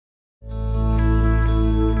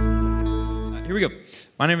Here we go.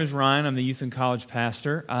 My name is Ryan. I'm the youth and college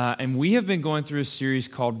pastor, and we have been going through a series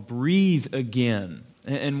called Breathe Again.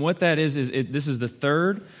 And what that is this is the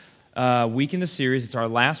third week in the series. It's our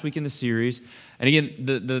last week in the series. And again,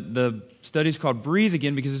 the study is called Breathe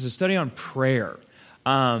Again because it's a study on prayer. We've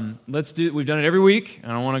done it every week,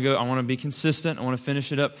 and I want to be consistent. I want to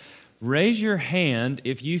finish it up. Raise your hand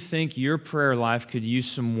if you think your prayer life could use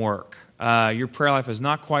some work. Your prayer life is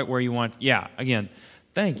not quite where you want. Yeah, again,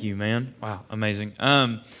 thank you, man. Wow, amazing.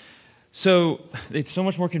 So it's so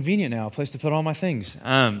much more convenient now, a place to put all my things.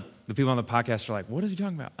 The people on the podcast are like, what is he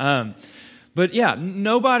talking about? But yeah, I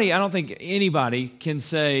don't think anybody can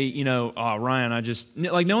say, oh, Ryan,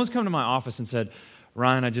 no one's come to my office and said,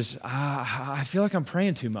 Ryan, I feel like I'm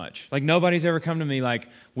praying too much. Like nobody's ever come to me like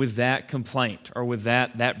with that complaint or with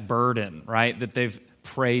that burden, right? That they've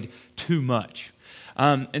prayed too much.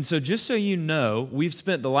 And so just so you know, we've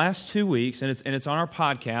spent the last 2 weeks, and it's on our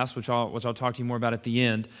podcast, which I'll talk to you more about at the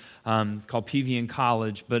end, called PV in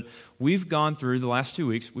College. But we've gone through the last 2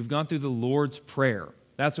 weeks, we've gone through the Lord's Prayer.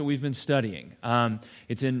 That's what we've been studying.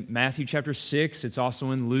 It's in Matthew chapter 6. It's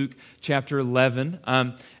also in Luke chapter 11.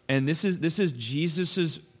 And this is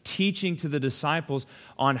Jesus' teaching to the disciples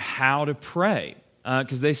on how to pray.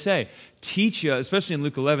 Because they say, teach us, especially in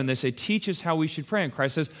Luke 11, they say, teach us how we should pray. And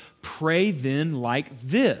Christ says, pray then like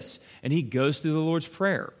this. And he goes through the Lord's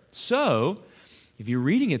Prayer. So, if you're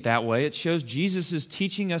reading it that way, it shows Jesus is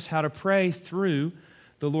teaching us how to pray through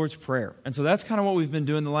the Lord's Prayer. And so that's kind of what we've been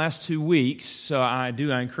doing the last 2 weeks. So I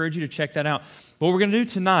encourage you to check that out. But what we're going to do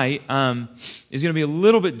tonight is going to be a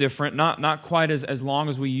little bit different, not quite as long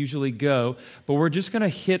as we usually go, but we're just going to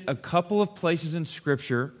hit a couple of places in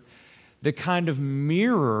Scripture that kind of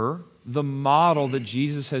mirror the model that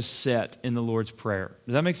Jesus has set in the Lord's Prayer.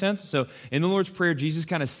 Does that make sense? So in the Lord's Prayer, Jesus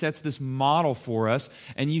kind of sets this model for us,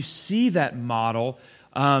 and you see that model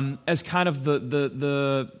as kind of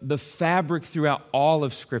the fabric throughout all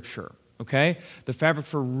of Scripture, okay? The fabric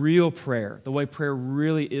for real prayer, the way prayer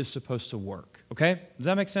really is supposed to work. Okay? Does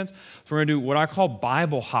that make sense? So we're going to do what I call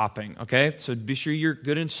Bible hopping, okay? So be sure you're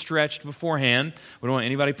good and stretched beforehand. We don't want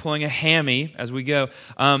anybody pulling a hammy as we go.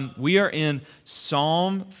 We are in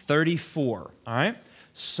Psalm 34, all right?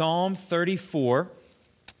 Psalm 34.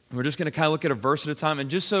 We're just going to kind of look at a verse at a time. And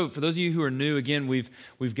just so, for those of you who are new, again,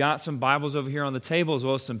 we've got some Bibles over here on the table as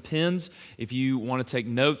well as some pens. If you want to take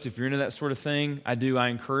notes, if you're into that sort of thing, I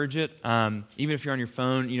encourage it. Even if you're on your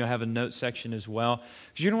phone, have a note section as well.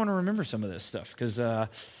 Because you're going to want to remember some of this stuff because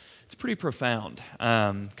it's pretty profound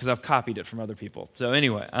because I've copied it from other people. So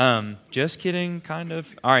anyway, just kidding, kind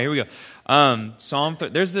of. All right, here we go.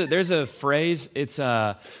 There's a phrase, it's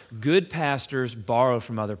good pastors borrow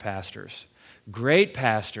from other pastors. Great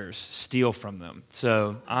pastors steal from them.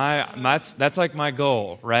 So that's like my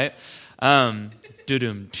goal, right?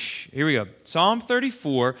 Here we go. Psalm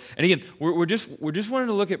 34. And again, we're just wanting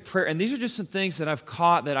to look at prayer. And these are just some things that I've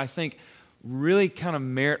caught that I think really kind of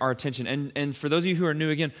merit our attention. And for those of you who are new,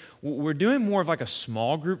 again, we're doing more of like a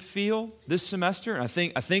small group feel this semester. And I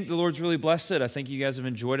think the Lord's really blessed it. I think you guys have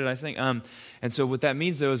enjoyed it, I think. And so what that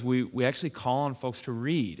means, though, is we actually call on folks to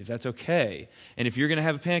read, if that's okay. And if you're going to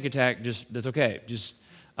have a panic attack, that's okay. Just,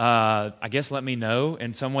 I guess, let me know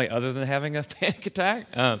in some way other than having a panic attack.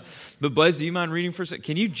 But Blaise, do you mind reading for a second?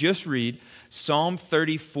 Can you just read Psalm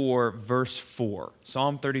 34, verse 4?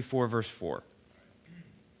 Psalm 34, verse 4.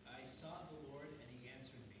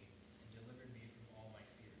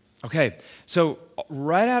 Okay, so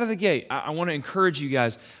right out of the gate, I want to encourage you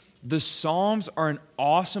guys. The Psalms are an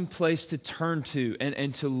awesome place to turn to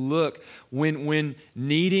and to look when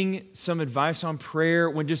needing some advice on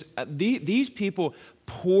prayer, when just these people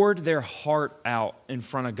poured their heart out in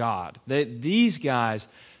front of God. These guys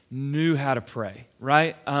knew how to pray,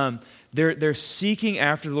 right? They're seeking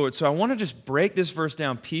after the Lord. So I want to just break this verse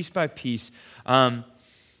down piece by piece. Ryan,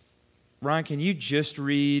 can you just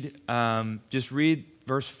read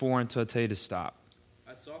verse 4 until I tell you to stop?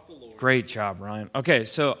 I sought the Lord. Great job, Ryan. Okay,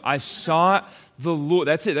 so I sought the Lord.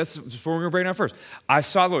 That's it. That's what we're going to break down first. I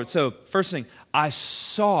sought the Lord. So first thing, I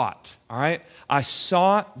sought, all right? I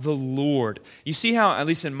sought the Lord. You see how, at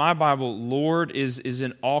least in my Bible, Lord is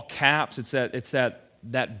in all caps. It's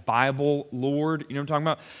that Bible Lord. You know what I'm talking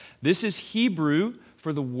about? This is Hebrew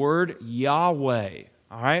for the word Yahweh,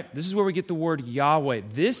 all right? This is where we get the word Yahweh.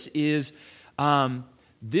 This is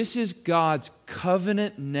God's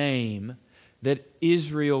covenant name that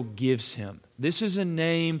Israel gives him. This is a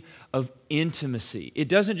name of intimacy. It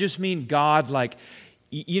doesn't just mean God like,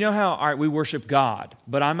 you know how, all right, we worship God,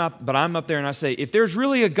 but I'm up there and I say, if there's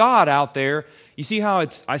really a God out there, you see how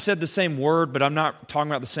I said the same word, but I'm not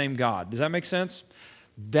talking about the same God. Does that make sense?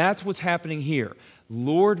 That's what's happening here.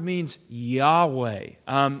 Lord means Yahweh.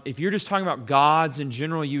 If you're just talking about gods in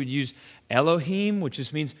general, you would use Elohim, which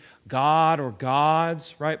just means God or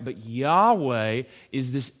gods, right? But Yahweh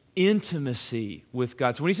is this intimacy with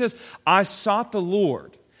God. So when he says, I sought the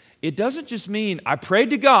Lord, it doesn't just mean I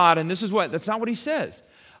prayed to God and that's not what he says.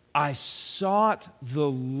 I sought the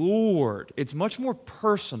Lord. It's much more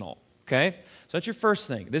personal, okay? So that's your first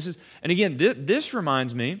thing. And again, this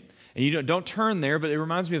reminds me, and you don't turn there, but it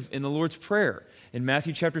reminds me of in the Lord's Prayer. In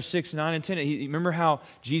Matthew chapter 6, 9, and 10, remember how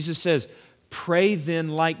Jesus says, pray then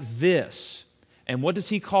like this. And what does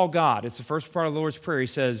he call God? It's the first part of the Lord's Prayer. He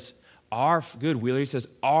says, our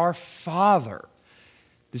Father.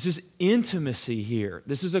 This is intimacy here.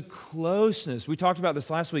 This is a closeness. We talked about this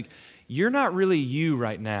last week. You're not really you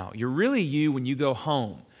right now. You're really you when you go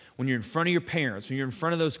home, when you're in front of your parents, when you're in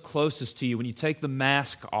front of those closest to you, when you take the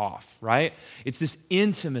mask off, right? It's this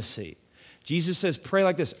intimacy. Jesus says, pray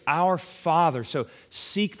like this, our Father. So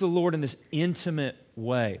seek the Lord in this intimate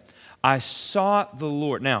way. I sought the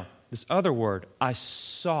Lord. Now, this other word, I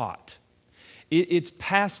sought. It's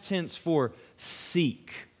past tense for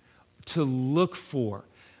seek, to look for.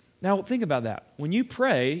 Now, think about that. When you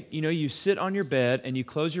pray, you sit on your bed and you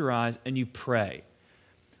close your eyes and you pray.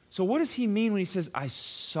 So what does he mean when he says, I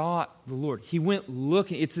sought the Lord? He went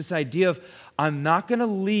looking. It's this idea of, I'm not going to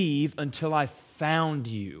leave until I found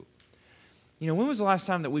you. When was the last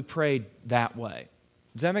time that we prayed that way?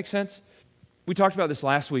 Does that make sense? We talked about this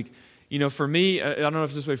last week. For me, I don't know if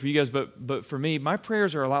it's this way for you guys, but for me, my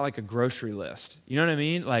prayers are a lot like a grocery list. You know what I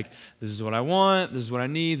mean? Like, this is what I want, this is what I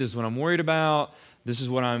need, this is what I'm worried about, this is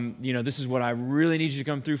what this is what I really need you to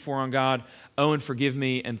come through for on God. Oh, and forgive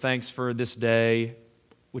me, and thanks for this day,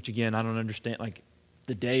 which again, I don't understand. Like,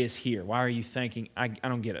 the day is here. Why are you thanking? I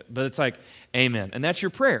don't get it. But it's like, amen. And that's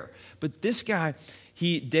your prayer. But this guy,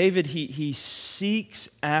 David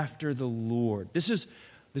seeks after the Lord. This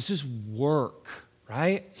is work,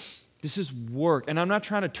 right? This is work. And I'm not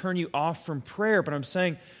trying to turn you off from prayer, but I'm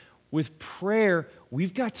saying with prayer,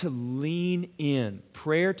 we've got to lean in.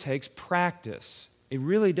 Prayer takes practice. It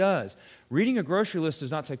really does. Reading a grocery list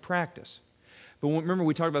does not take practice. But remember,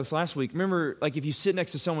 we talked about this last week. Remember, like if you sit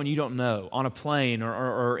next to someone you don't know on a plane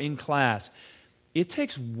or in class, it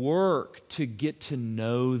takes work to get to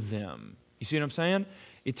know them. You see what I'm saying?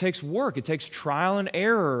 It takes work. It takes trial and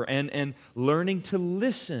error and learning to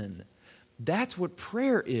listen. That's what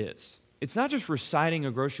prayer is. It's not just reciting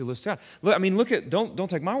a grocery list. Look at, don't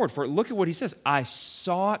take my word for it. Look at what he says. I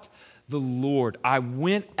sought the Lord. I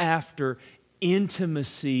went after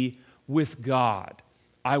intimacy with God.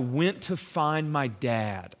 I went to find my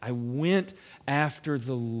dad. I went after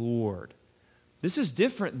the Lord. This is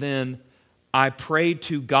different than I prayed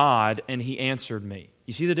to God and he answered me.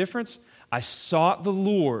 You see the difference? I sought the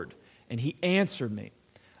Lord and he answered me.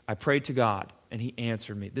 I prayed to God and he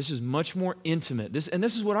answered me. This is much more intimate. This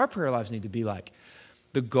is what our prayer lives need to be like.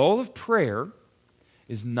 The goal of prayer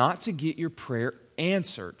is not to get your prayer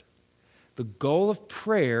answered. The goal of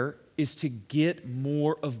prayer is to get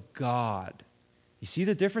more of God. You see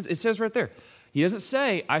the difference? It says right there. He doesn't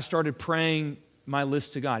say, I started praying my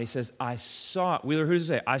list to God. He says, I sought. Wheeler, who does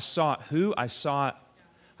it say? I sought who? I sought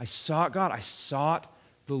God. I sought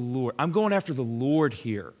the Lord. I'm going after the Lord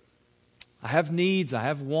here. I have needs, I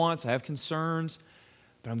have wants, I have concerns,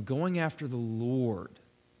 but I'm going after the Lord.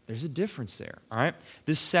 There's a difference there, all right?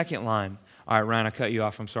 This second line, all right, Ryan, I cut you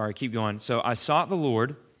off. I'm sorry. Keep going. So I sought the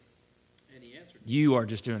Lord. And he answered me. You are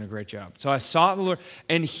just doing a great job. So I sought the Lord,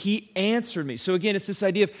 and he answered me. So again, it's this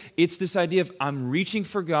idea of I'm reaching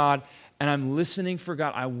for God, and I'm listening for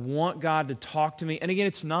God. I want God to talk to me. And again,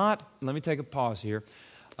 it's not, let me take a pause here.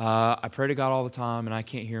 I pray to God all the time, and I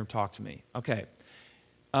can't hear him talk to me. Okay.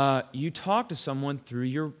 You talk to someone through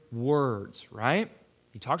your words, right?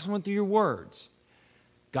 You talk to someone through your words.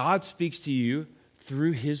 God speaks to you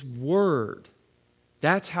through his word.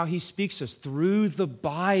 That's how he speaks to us, through the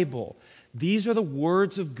Bible. These are the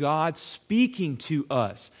words of God speaking to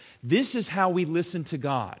us. This is how we listen to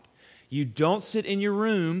God. You don't sit in your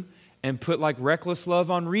room and put like Reckless Love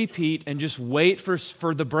on repeat and just wait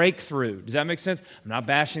for the breakthrough. Does that make sense? I'm not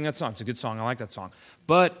bashing that song. It's a good song. I like that song.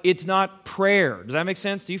 But it's not prayer. Does that make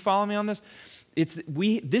sense? Do you follow me on this?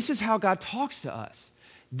 This is how God talks to us.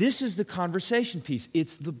 This is the conversation piece.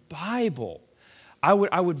 It's the Bible. I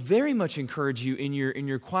would very much encourage you in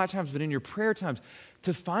your quiet times, but in your prayer times,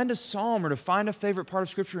 to find a psalm or to find a favorite part of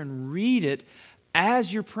Scripture and read it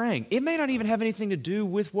as you're praying. It may not even have anything to do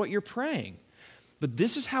with what you're praying. But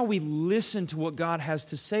this is how we listen to what God has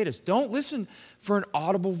to say to us. Don't listen for an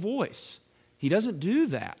audible voice. He doesn't do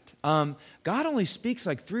that. God only speaks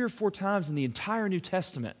like 3 or 4 times in the entire New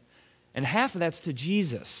Testament. and half of that's to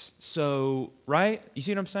Jesus. So, right? You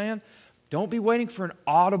see what I'm saying? Don't be waiting for an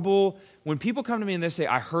audible. When people come to me and they say,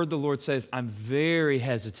 I heard the Lord says, I'm very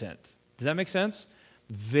hesitant. Does that make sense?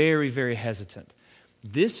 Very, very hesitant.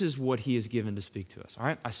 This is what he has given to speak to us. All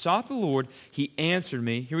right? I sought the Lord. He answered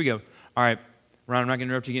me. Here we go. All right. Ryan, I'm not going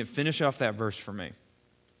to interrupt you again. Finish off that verse for me.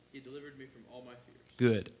 He delivered me from all my fears.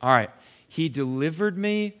 Good. All right. He delivered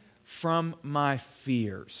me from my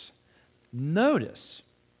fears. Notice,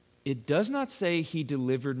 it does not say he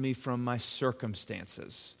delivered me from my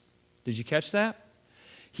circumstances. Did you catch that?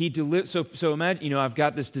 So imagine, I've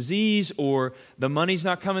got this disease, or the money's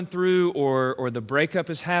not coming through, or the breakup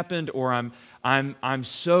has happened, or I'm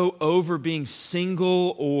so over being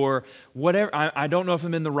single, or whatever. I don't know if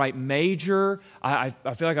I'm in the right major. I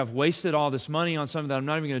feel like I've wasted all this money on something that I'm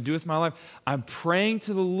not even going to do with my life. I'm praying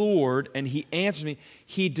to the Lord, and he answers me.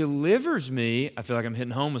 He delivers me. I feel like I'm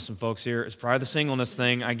hitting home with some folks here. It's probably the singleness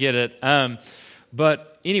thing. I get it.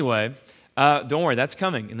 But anyway, don't worry, that's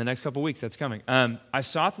coming. In the next couple of weeks, that's coming. I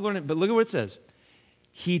sought the Lord, but look at what it says.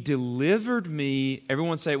 He delivered me.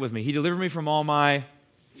 Everyone say it with me. He delivered me from all my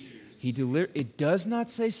fears. It does not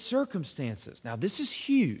say circumstances. Now, this is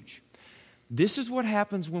huge. This is what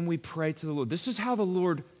happens when we pray to the Lord. This is how the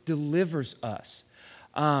Lord delivers us.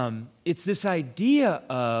 It's this idea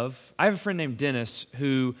of, I have a friend named Dennis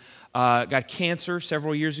who got cancer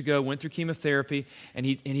several years ago, went through chemotherapy, and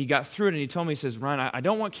he got through it, and he told me, he says, Ryan, I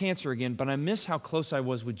don't want cancer again, but I miss how close I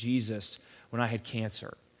was with Jesus when I had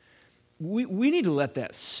cancer. We need to let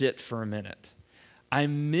that sit for a minute. I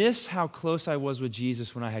miss how close I was with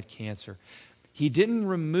Jesus when I had cancer. He didn't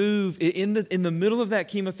remove, in the middle of that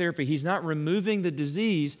chemotherapy, he's not removing the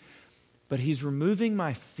disease, but he's removing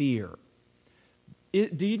my fear.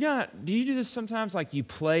 Do you do this sometimes? Like you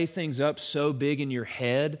play things up so big in your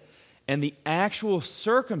head, and the actual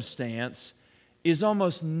circumstance is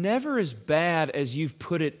almost never as bad as you've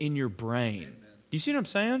put it in your brain. Amen. Do you see what I'm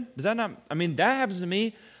saying? Does that not? I mean, that happens to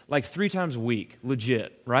me like 3 times a week,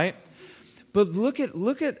 legit, right? But look at.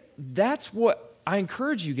 That's what I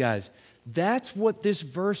encourage you guys. That's what this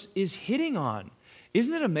verse is hitting on.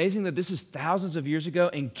 Isn't it amazing that this is thousands of years ago,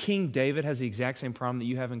 and King David has the exact same problem that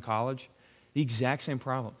you have in college? The exact same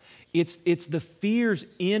problem. It's the fears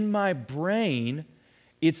in my brain.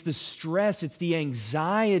 It's the stress. It's the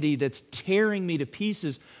anxiety that's tearing me to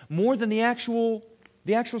pieces more than the actual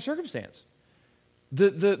circumstance.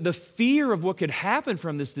 The fear of what could happen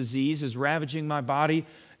from this disease is ravaging my body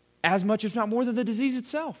as much, if not more, than the disease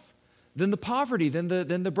itself, than the poverty, than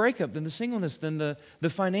the breakup, than the singleness, than the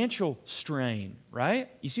financial strain, right?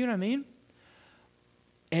 You see what I mean?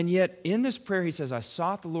 And yet, in this prayer, he says, I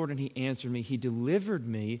sought the Lord and he answered me. He delivered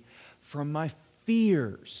me from my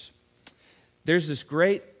fears. There's this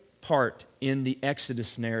great part in the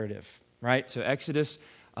Exodus narrative, right? So Exodus,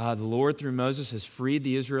 the Lord through Moses has freed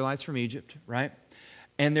the Israelites from Egypt, right?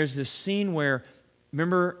 And there's this scene where,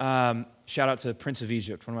 remember, shout out to Prince of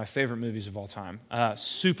Egypt, one of my favorite movies of all time.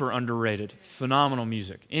 Super underrated, phenomenal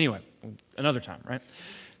music. Anyway, another time, right?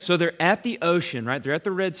 So they're at the ocean, right? They're at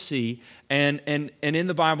the Red Sea, and in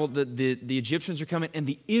the Bible, the Egyptians are coming, and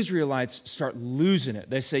the Israelites start losing it.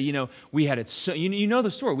 They say, we had it so, you know the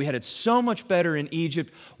story. We had it so much better in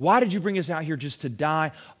Egypt. Why did you bring us out here just to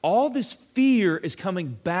die? All this fear is coming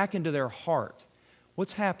back into their heart.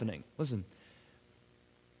 What's happening? Listen,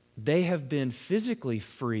 they have been physically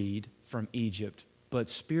freed from Egypt, but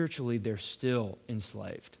spiritually they're still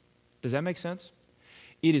enslaved. Does that make sense?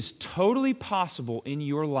 It is totally possible in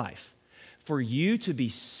your life for you to be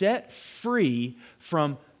set free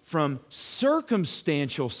from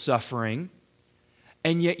circumstantial suffering,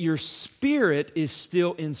 and yet your spirit is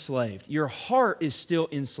still enslaved. Your heart is still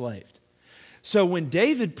enslaved. So when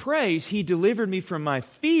David prays, he delivered me from my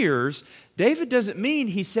fears, David doesn't mean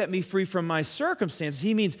he set me free from my circumstances.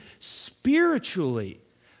 He means spiritually,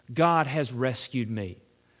 God has rescued me,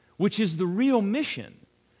 which is the real mission.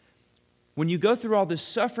 When you go through all this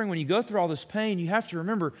suffering, when you go through all this pain, you have to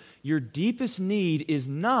remember your deepest need is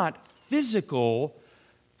not physical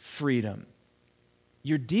freedom.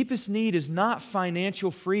 Your deepest need is not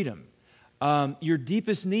financial freedom. Your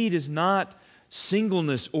deepest need is not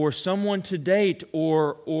singleness or someone to date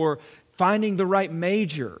or finding the right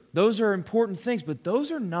major. Those are important things, but those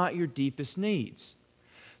are not your deepest needs.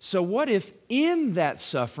 So what if in that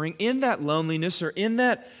suffering, in that loneliness, or in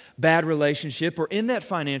that bad relationship, or in that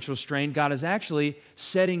financial strain, God is actually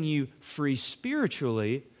setting you free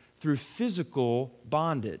spiritually through physical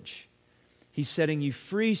bondage? He's setting you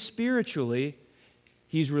free spiritually.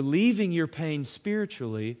 He's relieving your pain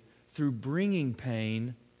spiritually through bringing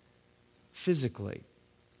pain physically.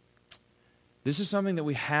 This is something that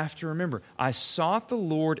we have to remember. I sought the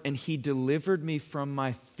Lord and he delivered me from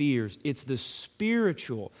my fears. It's the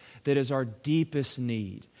spiritual that is our deepest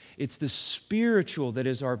need. It's the spiritual that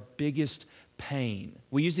is our biggest pain.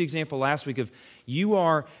 We used the example last week of you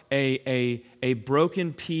are a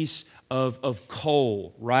broken piece of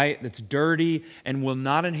coal, right? That's dirty and will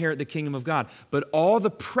not inherit the kingdom of God. But all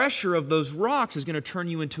the pressure of those rocks is going to turn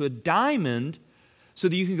you into a diamond so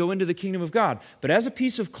that you can go into the kingdom of God. But as a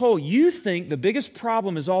piece of coal, you think the biggest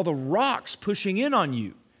problem is all the rocks pushing in on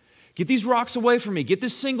you. Get these rocks away from me. Get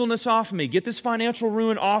this singleness off of me. Get this financial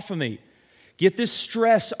ruin off of me. Get this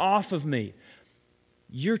stress off of me.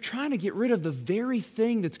 You're trying to get rid of the very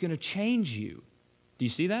thing that's going to change you. Do you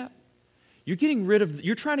see that?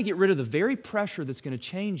 You're trying to get rid of the very pressure that's going to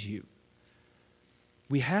change you.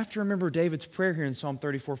 We have to remember David's prayer here in Psalm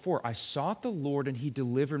 34:4. I sought the Lord and he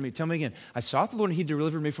delivered me. Tell me again. I sought the Lord and he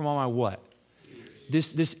delivered me from all my what?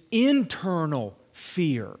 This internal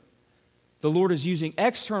fear. The Lord is using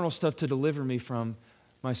external stuff to deliver me from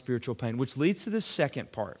my spiritual pain, which leads to the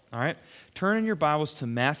second part. All right? Turn in your Bibles to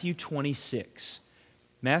Matthew 26.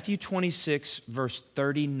 Matthew 26, verse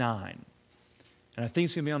 39. And I think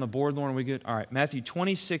it's going to be on the board, Lauren. Are we good? All right, Matthew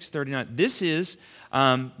 26, 39. This is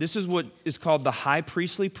what is called the high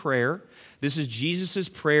priestly prayer. This is Jesus'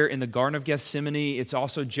 prayer in the Garden of Gethsemane. It's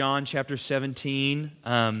also John chapter 17,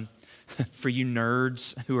 for you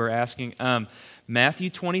nerds who are asking. Matthew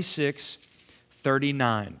 26,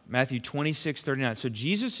 39. Matthew 26, 39. So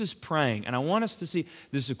Jesus is praying, and I want us to see,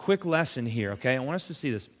 this is a quick lesson here, okay? I want us to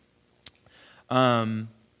see this.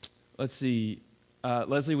 Let's see.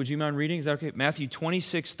 Leslie, would you mind reading? Is that okay? Matthew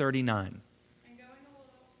 26, 39. And going a little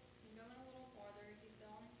farther, he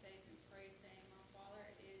fell on his face and prayed, saying, My Father,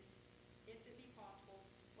 if it be possible,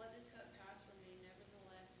 let this cup pass from me.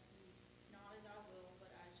 Nevertheless, not as I will,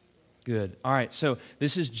 but as you will. Good. All right, so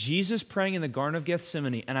this is Jesus praying in the Garden of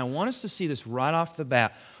Gethsemane, and I want us to see this right off the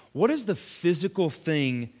bat. What is the physical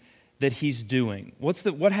thing that he's doing?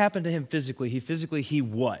 What happened to him physically? He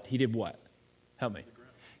did what? Help me.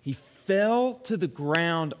 He fell to the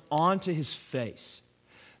ground onto his face.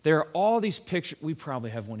 There are all these pictures. We probably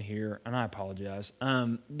have one here, and I apologize.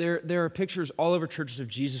 There are pictures all over churches of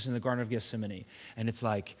Jesus in the Garden of Gethsemane. And it's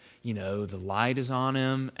like, the light is on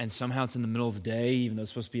him, and somehow it's in the middle of the day, even though it's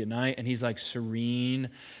supposed to be at night, and he's like serene.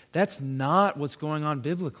 That's not what's going on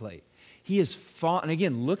biblically. He is and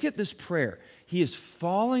again, look at this prayer. He is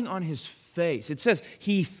falling on his face. It says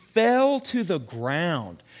he fell to the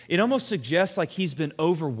ground. It almost suggests like he's been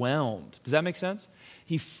overwhelmed. Does that make sense?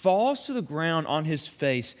 He falls to the ground on his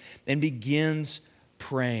face and begins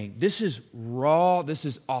praying. This is raw. This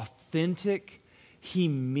is authentic. He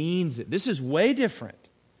means it. This is way different.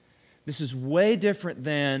 This is way different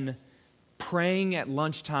than praying at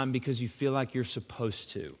lunchtime because you feel like you're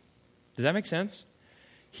supposed to. Does that make sense?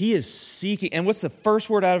 He is seeking. And what's the first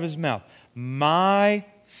word out of his mouth? My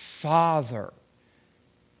Father.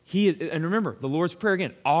 And remember, the Lord's Prayer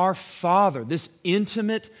again, our Father, this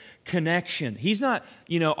intimate connection. He's not,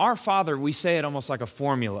 our Father, we say it almost like a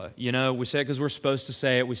formula. We say it because we're supposed to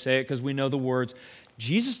say it. We say it because we know the words.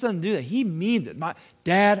 Jesus doesn't do that. He means it.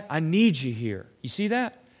 Dad, I need you here. You see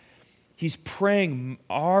that? He's praying,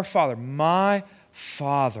 our Father, my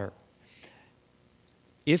Father.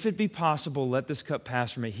 If it be possible, let this cup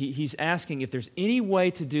pass from me. He's asking if there's any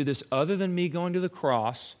way to do this other than me going to the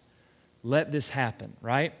cross, let this happen,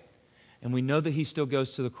 right? And we know that he still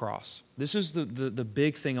goes to the cross. This is the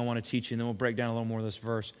big thing I want to teach you, and then we'll break down a little more of this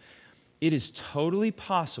verse. It is totally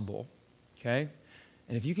possible, okay?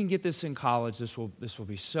 And if you can get this in college, this will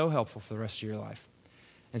be so helpful for the rest of your life.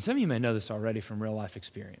 And some of you may know this already from real life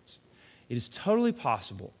experience. It is totally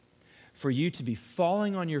possible for you to be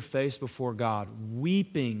falling on your face before God,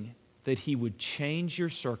 weeping that he would change your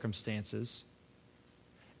circumstances,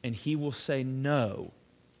 and he will say no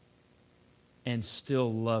and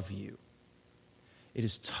still love you. It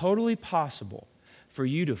is totally possible for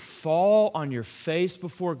you to fall on your face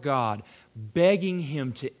before God, begging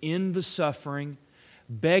him to end the suffering,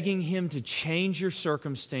 begging him to change your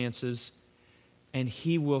circumstances, and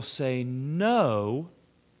he will say no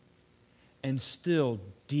and still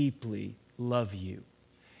deeply love you.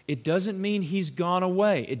 It doesn't mean he's gone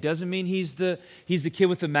away. It doesn't mean he's the kid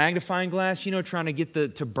with the magnifying glass, trying to get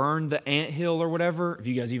to burn the anthill or whatever. If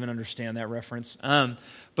you guys even understand that reference.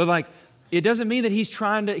 But it doesn't mean that he's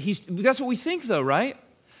trying to, that's what we think though, right?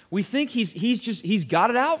 We think he's got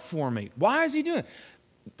it out for me. Why is he doing it?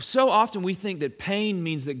 So often we think that pain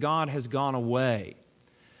means that God has gone away.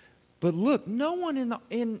 But look, no one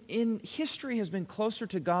in history has been closer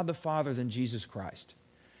to God the Father than Jesus Christ.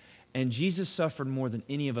 And Jesus suffered more than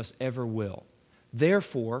any of us ever will.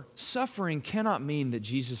 Therefore, suffering cannot mean that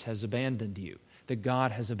Jesus has abandoned you, that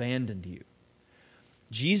God has abandoned you.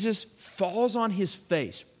 Jesus falls on his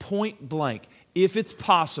face, point blank. If it's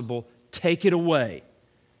possible, take it away.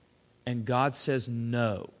 And God says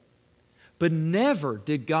no. But never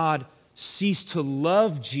did God cease to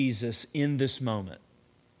love Jesus in this moment.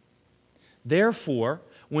 Therefore,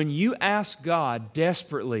 when you ask God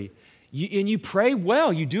desperately, and you pray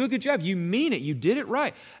well, you do a good job, you mean it, you did it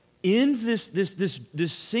right. In this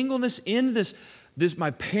singleness, in this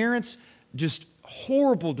my parents' just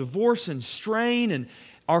horrible divorce and strain and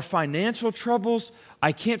our financial troubles,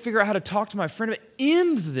 I can't figure out how to talk to my friend.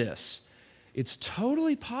 In this, it's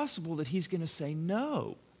totally possible that he's going to say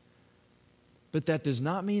no. But that does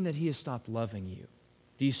not mean that he has stopped loving you.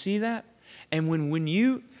 Do you see that? And when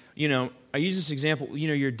you I use this example,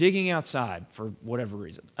 you're digging outside for whatever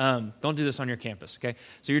reason. Don't do this on your campus, okay?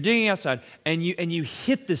 So you're digging outside and you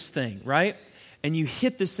hit this thing, right? And you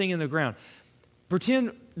hit this thing in the ground.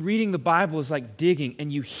 Pretend reading the Bible is like digging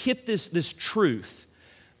and you hit this truth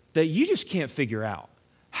that you just can't figure out.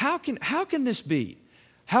 How can this be?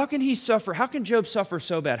 How can he suffer? How can Job suffer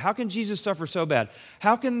so bad? How can Jesus suffer so bad?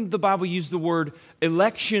 How can the Bible use the word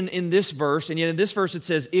election in this verse, and yet in this verse it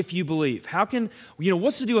says, if you believe? How can,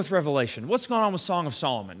 what's to do with Revelation? What's going on with Song of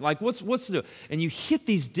Solomon? Like, what's to do? And you hit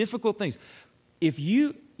these difficult things. If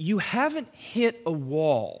you haven't hit a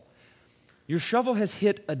wall, your shovel has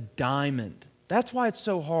hit a diamond. That's why it's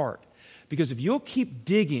so hard. Because if you'll keep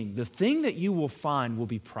digging, the thing that you will find will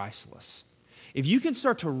be priceless. If you can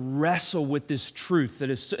start to wrestle with this truth that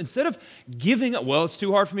is, instead of giving up, well, it's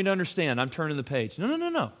too hard for me to understand, I'm turning the page.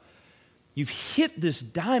 No. You've hit this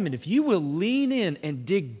diamond. If you will lean in and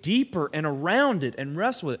dig deeper and around it and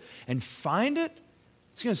wrestle with it and find it,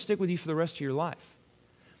 it's going to stick with you for the rest of your life.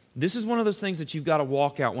 This is one of those things that you've got to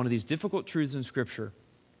walk out, one of these difficult truths in Scripture,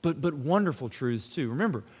 but wonderful truths too.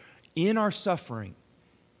 Remember, in our suffering,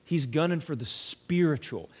 he's gunning for the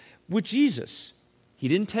spiritual. With Jesus, he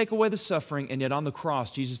didn't take away the suffering, and yet on the cross,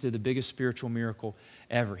 Jesus did the biggest spiritual miracle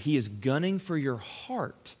ever. He is gunning for your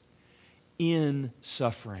heart in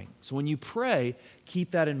suffering. So when you pray, keep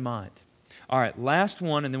that in mind. All right, last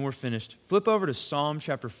one, and then we're finished. Flip over to Psalm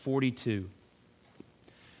chapter 42.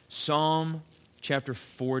 Psalm chapter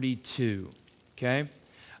 42, okay?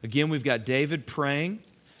 Again, we've got David praying.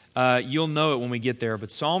 You'll know it when we get there, but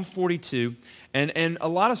Psalm 42, and a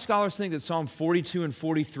lot of scholars think that Psalm 42 and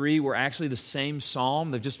 43 were actually the same psalm.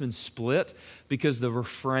 They've just been split because the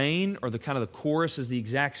refrain or the kind of the chorus is the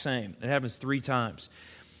exact same. It happens 3 times.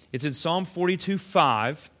 It's in Psalm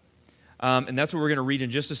 42:5, and that's what we're going to read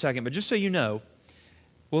in just a second. But just so you know,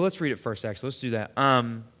 well, let's read it first, actually. Let's do that.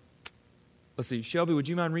 Let's see. Shelby, would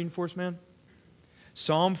you mind reading for us, man?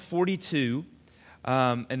 Psalm 42.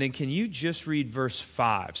 And then can you just read verse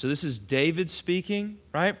 5? So this is David speaking,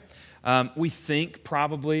 right? We think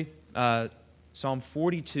probably Psalm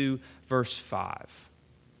 42, verse 5.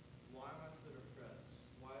 Why am I so depressed?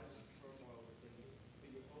 Why is this turmoil within me? But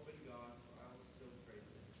you hope in God, for I will still praise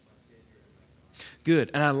him, my Savior and my God.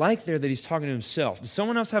 Good. And I like there that he's talking to himself. Does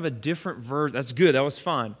someone else have a different verse? That's good. That was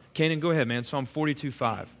fine. Canaan, go ahead, man. Psalm 42,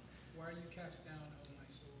 5. Why are you cast down, O my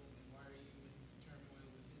soul, and why are you in turmoil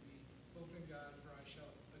within me? Hope in God, for I shall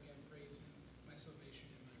again praise him, my salvation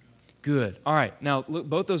and my God. Good. All right. Now, look,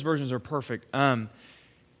 both those versions are perfect.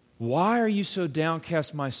 Why are you so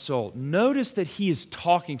downcast, my soul? Notice that he is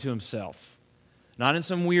talking to himself. Not in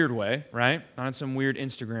some weird way, right? Not in some weird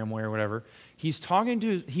Instagram way or whatever. He's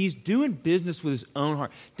doing business with his own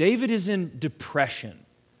heart. David is in depression.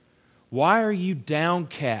 Why are you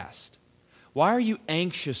downcast? Why are you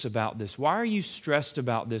anxious about this? Why are you stressed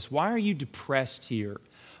about this? Why are you depressed here?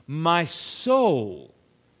 My soul.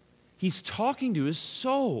 He's talking to his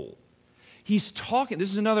soul. He's talking. This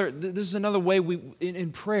is another way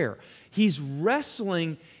in prayer. He's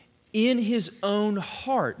wrestling in his own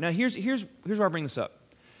heart. Now, here's why I bring this up.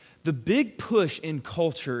 The big push in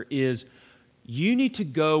culture is you need to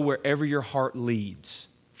go wherever your heart leads.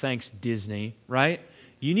 Thanks, Disney, right?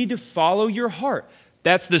 You need to follow your heart.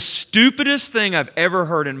 That's the stupidest thing I've ever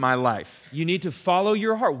heard in my life. You need to follow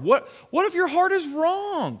your heart. What if your heart is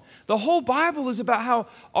wrong? The whole Bible is about how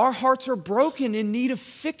our hearts are broken in need of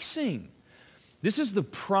fixing. This is the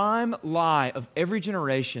prime lie of every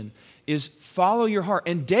generation, is follow your heart.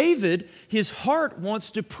 And David, his heart wants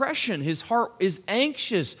depression. His heart is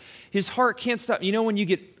anxious. His heart can't stop. You know when you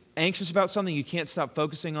get anxious about something, you can't stop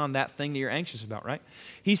focusing on that thing that you're anxious about, right?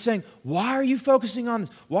 He's saying, why are you focusing on this?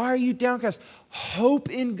 Why are you downcast? Hope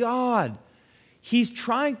in God. He's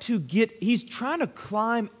trying to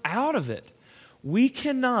climb out of it. We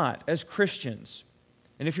cannot, as Christians,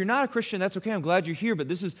 And if you're not a Christian, that's okay. I'm glad you're here, but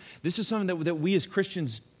this is something that we as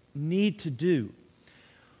Christians need to do.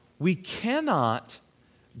 We cannot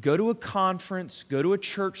go to a conference, go to a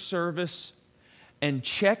church service, and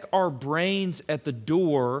check our brains at the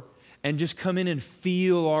door and just come in and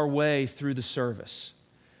feel our way through the service.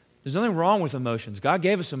 There's nothing wrong with emotions. God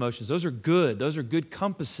gave us emotions. Those are good. Those are good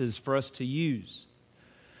compasses for us to use.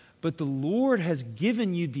 But the Lord has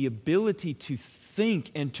given you the ability to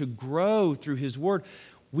think and to grow through His Word.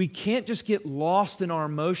 We can't just get lost in our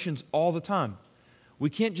emotions all the time. We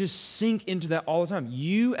can't just sink into that all the time.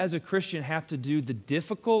 You as a Christian have to do the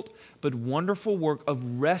difficult but wonderful work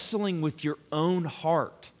of wrestling with your own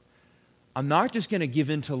heart. I'm not just going to give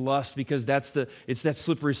in to lust because it's that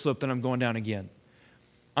slippery slope that I'm going down again.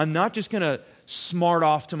 I'm not just going to smart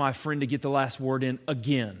off to my friend to get the last word in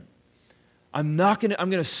again. I'm going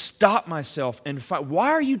to stop myself and fight. Why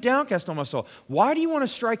are you downcast on my soul? Why do you want to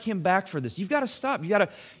strike him back for this? You've got to stop.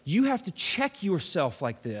 You have to check yourself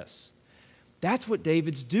like this. That's what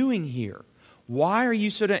David's doing here. Why are you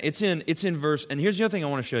so down? It's in verse, and here's the other thing I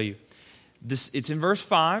want to show you. It's in verse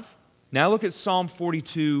 5. Now look at Psalm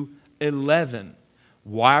 42:11.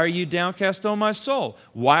 Why are you downcast, O my soul?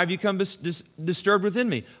 Why have you come disturbed within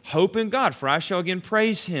me? Hope in God, for I shall again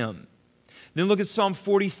praise Him. Then look at Psalm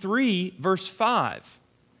 43, verse 5.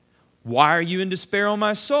 Why are you in despair, O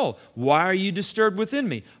my soul? Why are you disturbed within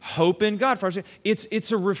me? Hope in God. For I shall.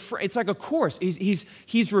 It's like a chorus.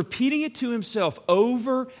 He's repeating it to himself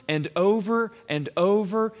over and over and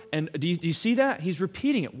over. And do you see that? He's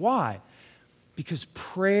repeating it. Why? Because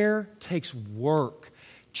prayer takes work.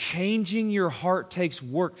 Changing your heart takes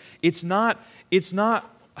work. It's not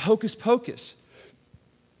hocus pocus.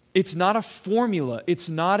 It's not a formula. It's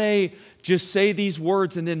not a just say these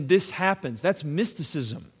words and then this happens. That's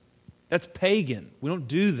mysticism. That's pagan. We don't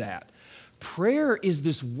do that. Prayer is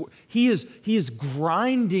this, he is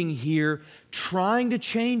grinding here, trying to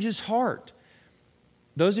change his heart.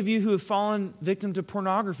 Those of you who have fallen victim to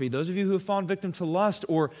pornography, those of you who have fallen victim to lust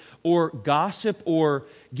or gossip or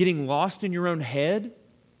getting lost in your own head,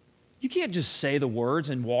 you can't just say the words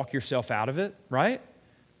and walk yourself out of it, right?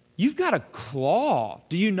 You've got to claw.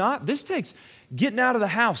 Do you not? This takes getting out of the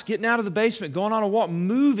house, getting out of the basement, going on a walk,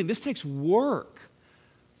 moving. This takes work.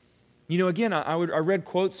 You know, again, I read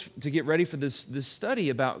quotes to get ready for this study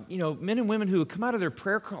about, men and women who have come out of their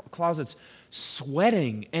prayer closets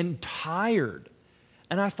sweating and tired.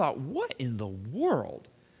 And I thought, what in the world?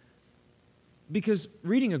 Because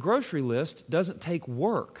reading a grocery list doesn't take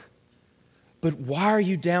work. But why are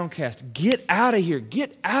you downcast? Get out of here.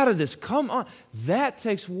 Get out of this. Come on. That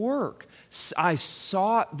takes work. I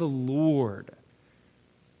sought the Lord.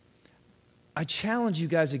 I challenge you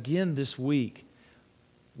guys again this week.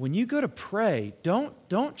 When you go to pray, don't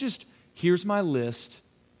just, here's my list,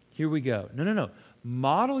 here we go. No.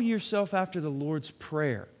 Model yourself after the Lord's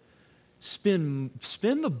Prayer. Spend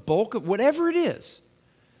the bulk of, whatever it is,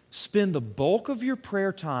 spend the bulk of your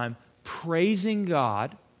prayer time praising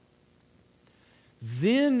God.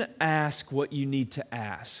 Then ask what you need to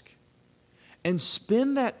ask. And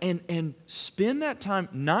spend that time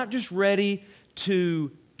not just ready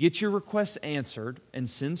to get your requests answered and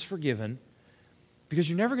sins forgiven, because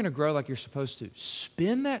you're never going to grow like you're supposed to.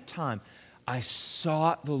 Spend that time. I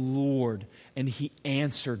sought the Lord, and He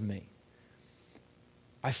answered me.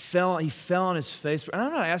 He fell on his face. And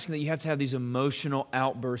I'm not asking that you have to have these emotional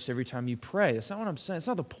outbursts every time you pray. That's not what I'm saying. That's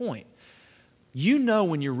not the point. You know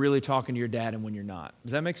when you're really talking to your dad and when you're not.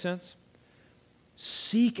 Does that make sense?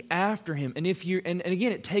 Seek after Him. And and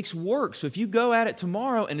again, it takes work. So if you go at it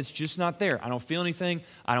tomorrow and it's just not there, I don't feel anything,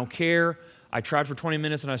 I don't care, I tried for 20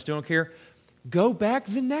 minutes and I still don't care, go back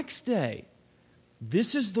the next day.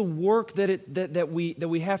 This is the work that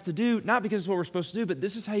we have to do, not because it's what we're supposed to do, but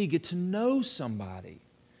this is how you get to know somebody.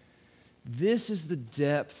 This is the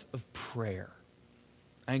depth of prayer.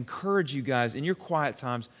 I encourage you guys, in your quiet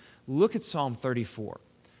times, look at Psalm 34.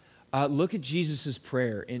 Look at Jesus'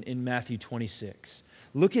 prayer in Matthew 26.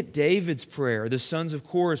 Look at David's prayer, the sons of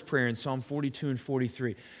Korah's prayer in Psalm 42 and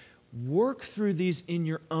 43. Work through these in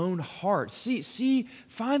your own heart.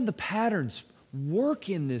 Find the patterns. Work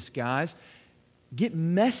in this, guys. Get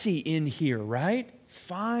messy in here, right?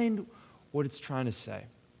 Find what it's trying to say.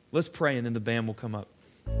 Let's pray, and then the band will come up.